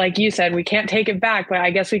 like you said, we can't take it back, but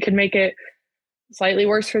I guess we could make it slightly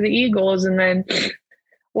worse for the Eagles. And then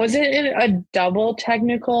was it a double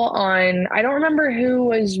technical on, I don't remember who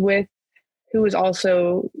was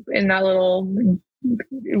also in that little,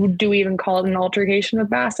 do we even call it an altercation with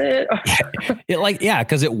Bassett?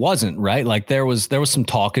 Because it wasn't, right? Like there was some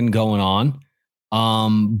talking going on.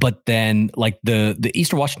 But then like the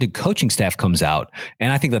Eastern Washington coaching staff comes out,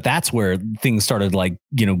 and I think that's where things started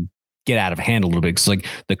get out of hand a little bit. Cause like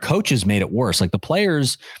the coaches made it worse. Like the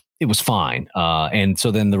players, it was fine. And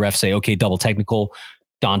so then the refs say, okay, double technical.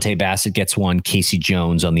 Dante Bassett gets one. Casey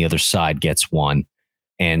Jones on the other side gets one.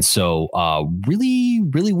 And so really,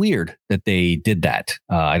 really weird that they did that.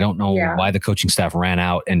 I don't know why the coaching staff ran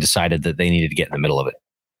out and decided that they needed to get in the middle of it.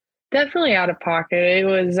 Definitely out of pocket. It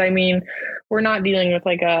was, we're not dealing with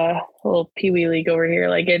like a little peewee league over here.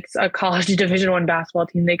 Like it's a college Division I basketball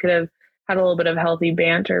team. They could have had a little bit of healthy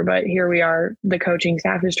banter, but here we are. The coaching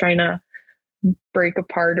staff is trying to break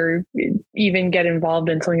apart or even get involved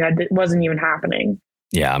in something that wasn't even happening.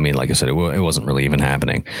 Yeah, like I said, it wasn't really even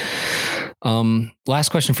happening. Last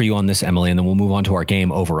question for you on this, Emily, and then we'll move on to our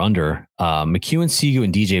game over-under. McEwen, Segu,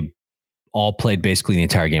 and DJ all played basically the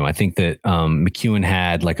entire game. I think that McEwen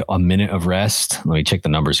had like a minute of rest. Let me check the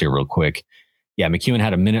numbers here real quick. Yeah, McEwen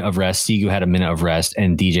had a minute of rest. Segu had a minute of rest,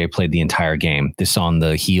 and DJ played the entire game. This on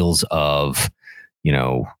the heels of,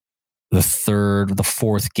 the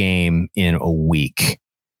fourth game in a week.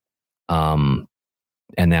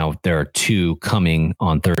 And now there are two coming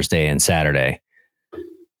on Thursday and Saturday.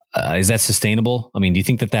 Is that sustainable? Do you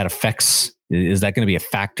think that affects, is that going to be a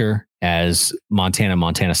factor as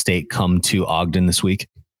Montana State come to Ogden this week?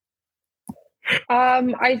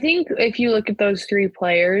 I think if you look at those three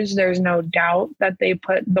players, there's no doubt that they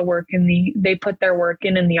put their work in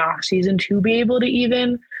the off season to be able to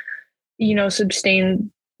even,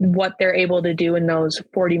 sustain what they're able to do in those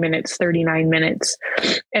 40 minutes, 39 minutes.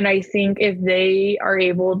 And I think if they are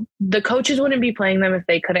able, the coaches wouldn't be playing them if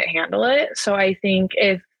they couldn't handle it. So I think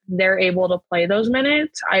if they're able to play those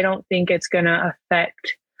minutes, I don't think it's going to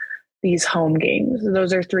affect these home games.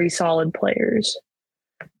 Those are three solid players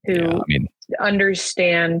who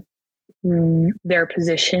understand their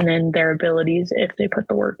position and their abilities if they put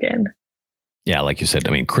the work in. Yeah, like you said,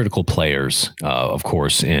 critical players, of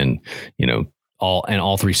course, in,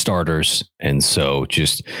 all three starters. And so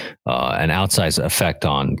just an outsized effect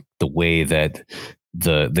on the way that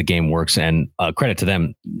the game works, and credit to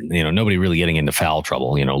them, nobody really getting into foul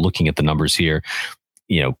trouble, looking at the numbers here,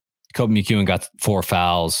 Kobe McEwen got 4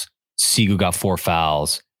 fouls, Segu got 4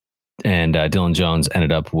 fouls, and Dylan Jones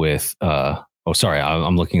ended up with, I'm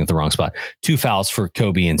looking at the wrong spot. 2 fouls for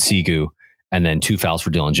Kobe and Segu, and then 2 fouls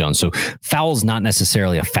for Dylan Jones. So fouls not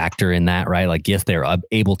necessarily a factor in that, right? Like if they're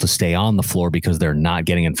able to stay on the floor because they're not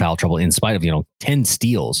getting in foul trouble in spite of, 10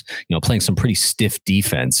 steals, playing some pretty stiff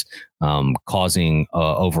defense, causing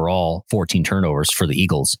overall 14 turnovers for the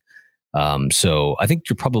Eagles. So I think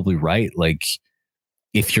you're probably right. Like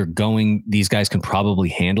if you're going, these guys can probably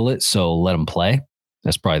handle it. So let them play.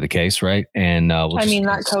 That's probably the case, right? And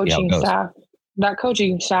that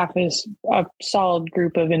coaching staff is a solid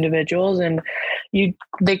group of individuals, and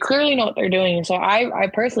they clearly know what they're doing. So I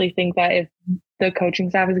personally think that if the coaching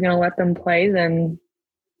staff is going to let them play, then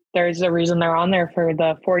there's a reason they're on there for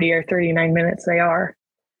the 40 or 39 minutes they are.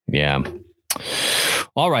 Yeah.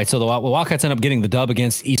 All right. So the Wildcats end up getting the dub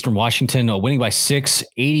against Eastern Washington, winning by 6,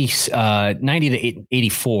 90 to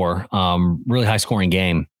 84. Really high scoring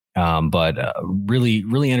game. But really,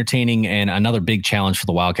 really entertaining, and another big challenge for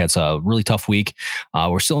the Wildcats. A really tough week.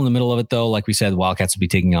 We're still in the middle of it, though. Like we said, the Wildcats will be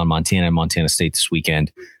taking on Montana and Montana State this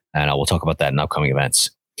weekend, and we'll talk about that in upcoming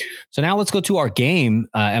events. So now let's go to our game,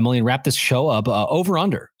 Emily, and wrap this show up. Over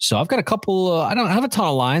under. So I've got a couple. I don't have a ton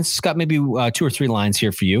of lines. It's got maybe 2 or 3 lines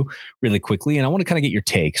here for you, really quickly, and I want to kind of get your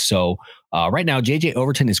take. So right now, JJ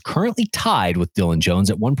Overton is currently tied with Dylan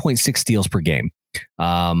Jones at 1.6 steals per game.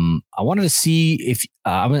 I wanted to see if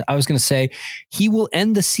I was going to say he will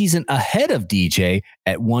end the season ahead of DJ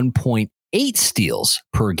at 1.8 steals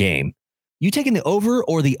per game. You taking the over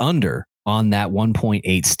or the under on that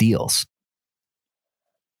 1.8 steals?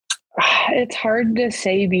 It's hard to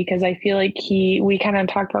say because I feel like we kind of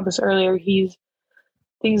talked about this earlier.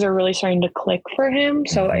 Things are really starting to click for him.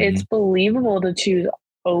 So it's believable to choose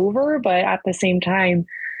over, but at the same time,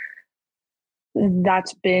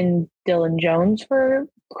 that's been Dylan Jones for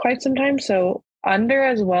quite some time. So under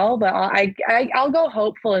as well, but I'll go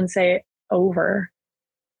hopeful and say over.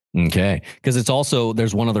 Okay. Because it's also,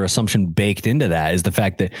 there's one other assumption baked into that is the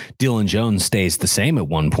fact that Dylan Jones stays the same at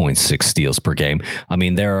 1.6 steals per game.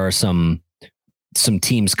 There are some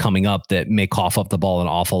teams coming up that may cough up the ball an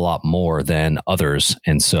awful lot more than others.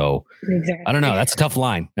 And so exactly. I don't know. That's a tough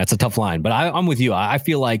line. But I'm with you. I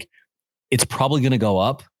feel like it's probably going to go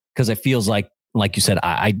up because it feels like you said,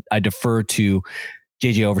 I defer to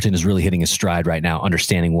JJ Overton is really hitting his stride right now,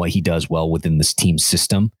 understanding what he does well within this team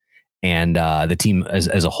system. And the team as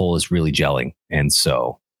a whole is really gelling. And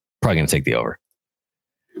so probably going to take the over.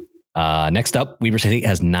 Next up, Weber State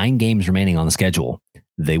has 9 games remaining on the schedule.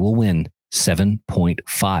 They will win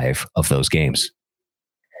 7.5 of those games.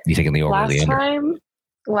 You taking the over or the under?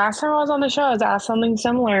 Last time I was on the show, I was asked something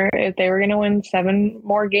similar if they were going to win 7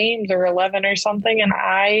 more games or 11 or something, and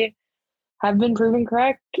I have been proven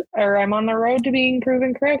correct, or I'm on the road to being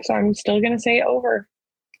proven correct, so I'm still going to say over.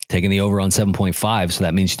 Taking the over on 7.5, so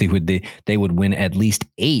that means they would win at least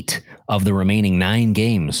 8 of the remaining 9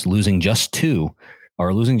 games, losing just 2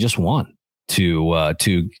 or losing just 1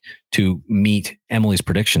 to meet Emily's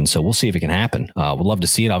prediction. So we'll see if it can happen. We'd love to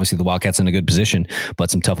see it. Obviously, the Wildcats in a good position,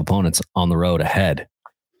 but some tough opponents on the road ahead.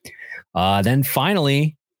 Then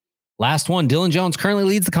finally, last one, Dylan Jones currently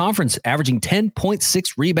leads the conference, averaging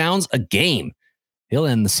 10.6 rebounds a game. He'll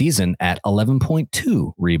end the season at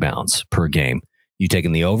 11.2 rebounds per game. You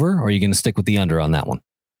taking the over, or are you going to stick with the under on that one?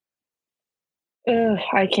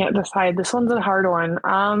 I can't decide. This one's a hard one.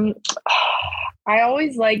 I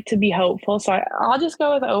always like to be hopeful, so I'll just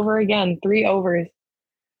go with over again. 3 overs.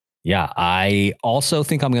 Yeah, I also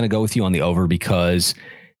think I'm going to go with you on the over because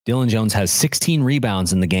Dylan Jones has 16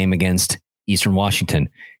 rebounds in the game against Eastern Washington.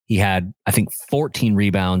 He had, I think, 14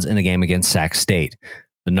 rebounds in the game against Sac State.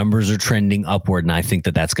 The numbers are trending upward, and I think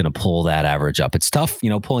that that's going to pull that average up. It's tough,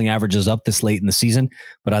 pulling averages up this late in the season,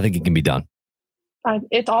 but I think it can be done.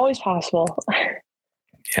 It's always possible.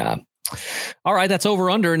 Yeah. All right, that's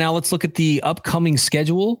over under. Now let's look at the upcoming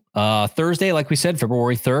schedule. Thursday, like we said,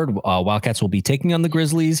 February 3rd, Wildcats will be taking on the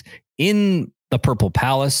Grizzlies in the Purple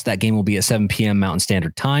Palace. That game will be at 7 p.m. Mountain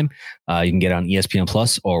Standard Time. You can get it on ESPN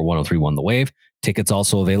Plus or 103.1 The Wave. Tickets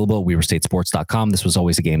also available at WeberStateSports.com. This was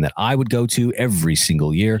always a game that I would go to every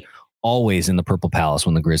single year, always in the Purple Palace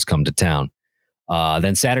when the Grizz come to town.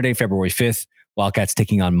 Then Saturday, February 5th, Wildcats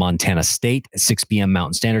taking on Montana State at 6 p.m.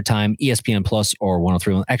 Mountain Standard Time, ESPN Plus or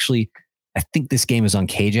 103.1. Actually, I think this game is on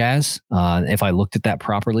KJazz, if I looked at that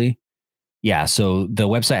properly. Yeah, so the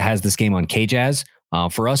website has this game on KJazz.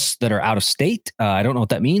 For us that are out of state, I don't know what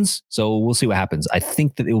that means, so we'll see what happens. I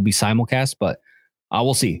think that it will be simulcast, but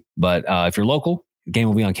we'll see. But if you're local, the game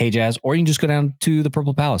will be on KJazz, or you can just go down to the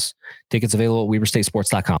Purple Palace. Tickets available at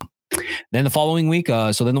WeberStateSports.com. Then the following week,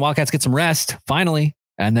 so then the Wildcats get some rest, finally,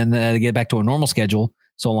 and then they get back to a normal schedule,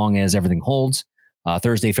 so long as everything holds.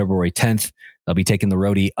 Thursday, February 10th, they'll be taking the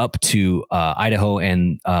roadie up to Idaho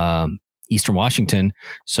and Eastern Washington.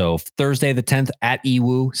 So Thursday the 10th at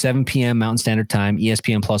EWU, 7 p.m. Mountain Standard Time,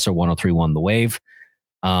 ESPN Plus or 103.1 The Wave.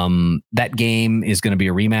 That game is going to be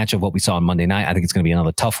a rematch of what we saw on Monday night. I think it's going to be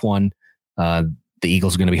another tough one. The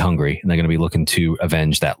Eagles are going to be hungry, and they're going to be looking to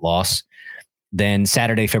avenge that loss. Then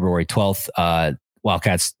Saturday, February 12th,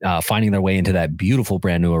 Wildcats finding their way into that beautiful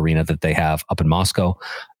brand new arena that they have up in Moscow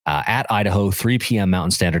at Idaho, 3 p.m.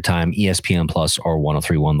 Mountain Standard Time, ESPN Plus or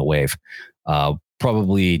 103.1 The Wave.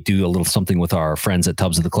 Probably do a little something with our friends at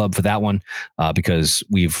Tubs of the Club for that one because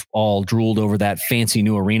we've all drooled over that fancy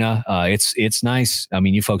new arena. It's nice. I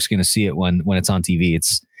mean, you folks are going to see it when it's on TV.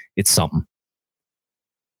 It's something.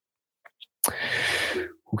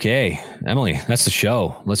 Okay, Emily, that's the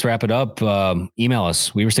show. Let's wrap it up. Email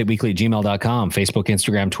us, WeberStateWeekly@gmail.com, Facebook,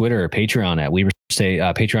 Instagram, Twitter, Patreon at WeberState,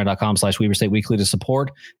 Patreon.com/WeberStateWeekly to support.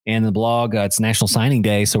 And the blog, it's National Signing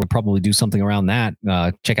Day, so we'll probably do something around that.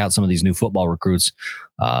 Check out some of these new football recruits.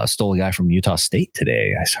 Stole a guy from Utah State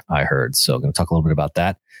today, I heard. So I'm going to talk a little bit about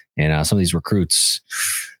that and some of these recruits.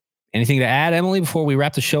 Anything to add, Emily, before we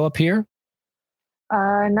wrap the show up here?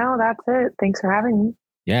 No, that's it. Thanks for having me.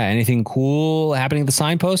 Yeah. Anything cool happening at the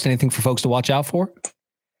signpost? Anything for folks to watch out for?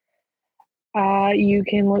 You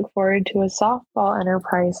can look forward to a softball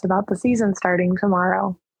enterprise about the season starting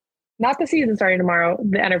tomorrow. Not the season starting tomorrow,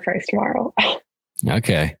 the enterprise tomorrow.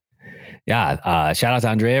 Okay. Yeah. Shout out to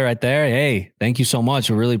Andrea right there. Hey, thank you so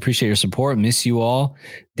much. We really appreciate your support. Miss you all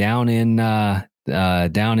down in Ogden.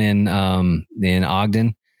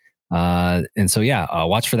 And so, yeah,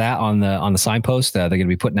 watch for that on the signpost. They're going to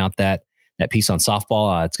be putting out that piece on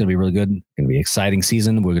softball. It's going to be really good. Going to be an exciting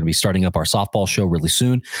season. We're going to be starting up our softball show really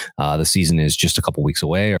soon. The season is just a couple weeks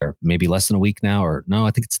away, or maybe less than a week now. Or no, I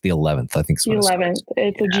think it's the 11th. I think it's the 11th.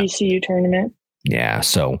 It's a GCU tournament. Yeah.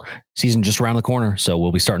 So season just around the corner. So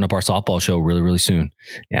we'll be starting up our softball show really, really soon.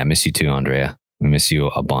 Yeah. I miss you too, Andrea. We miss you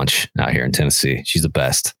a bunch out here in Tennessee. She's the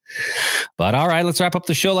best. But all right, let's wrap up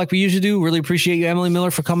the show like we usually do. Really appreciate you, Emily Miller,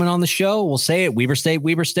 for coming on the show. We'll say it. Weber State,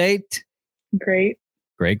 Weber State. Great.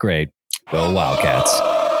 Great. Go Wildcats.